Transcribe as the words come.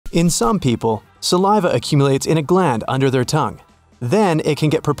In some people, saliva accumulates in a gland under their tongue. Then it can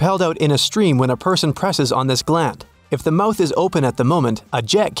get propelled out in a stream when a person presses on this gland. If the mouth is open at the moment, a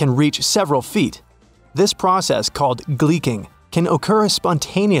jet can reach several feet. This process, called gleeking, can occur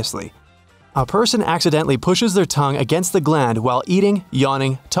spontaneously. A person accidentally pushes their tongue against the gland while eating,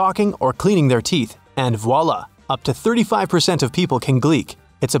 yawning, talking, or cleaning their teeth, and voila! Up to 35% of people can gleek.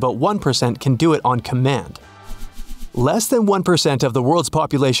 It's about 1% can do it on command. Less than 1% of the world's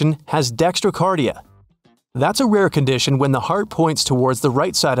population has dextrocardia. That's a rare condition when the heart points towards the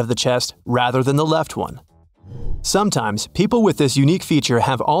right side of the chest rather than the left one. Sometimes, people with this unique feature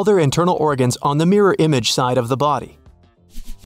have all their internal organs on the mirror image side of the body.